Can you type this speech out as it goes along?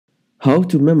How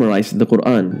to memorize the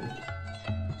Quran.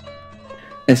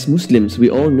 As Muslims,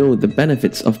 we all know the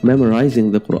benefits of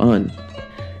memorizing the Quran.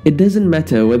 It doesn't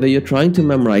matter whether you're trying to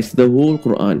memorize the whole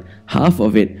Quran, half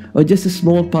of it, or just a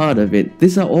small part of it.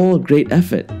 These are all great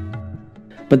effort.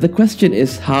 But the question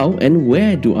is, how and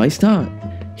where do I start?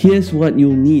 Here's what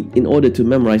you'll need in order to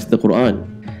memorize the Quran: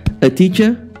 a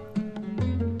teacher,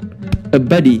 a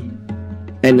buddy,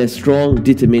 and a strong,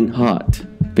 determined heart.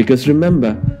 Because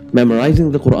remember, memorizing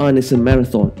the Quran is a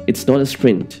marathon, it's not a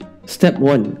sprint. Step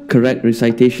 1. Correct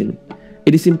recitation.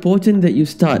 It is important that you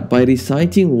start by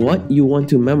reciting what you want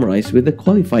to memorize with a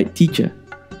qualified teacher.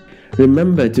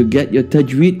 Remember to get your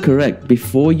tajweed correct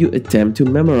before you attempt to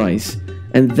memorize,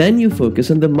 and then you focus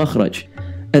on the makhraj.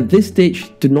 At this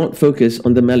stage, do not focus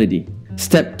on the melody.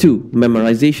 Step 2.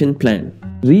 Memorization plan.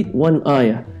 Read one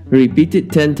ayah, repeat it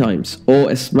 10 times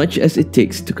or as much as it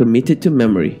takes to commit it to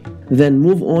memory. Then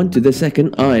move on to the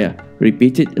second ayah,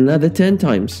 repeat it another 10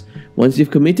 times. Once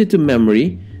you've committed to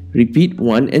memory, repeat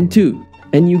 1 and 2.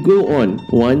 And you go on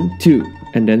 1, 2,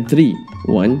 and then 3,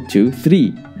 1, 2,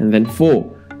 3, and then 4,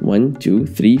 1, 2,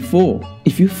 3, 4.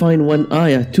 If you find one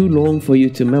ayah too long for you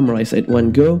to memorize at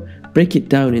one go, break it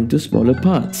down into smaller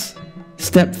parts.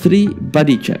 Step 3.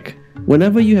 Buddy check.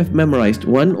 Whenever you have memorized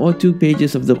 1 or 2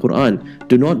 pages of the Quran,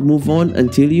 do not move on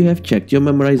until you have checked your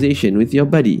memorization with your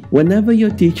buddy. Whenever your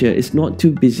teacher is not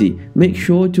too busy, make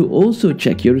sure to also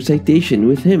check your recitation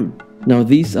with him. Now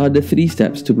these are the 3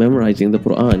 steps to memorizing the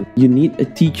Quran. You need a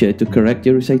teacher to correct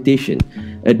your recitation,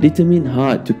 a determined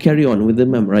heart to carry on with the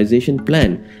memorization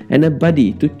plan, and a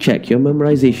buddy to check your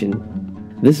memorization.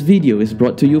 This video is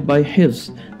brought to you by Hifz,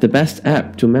 the best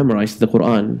app to memorize the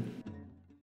Quran.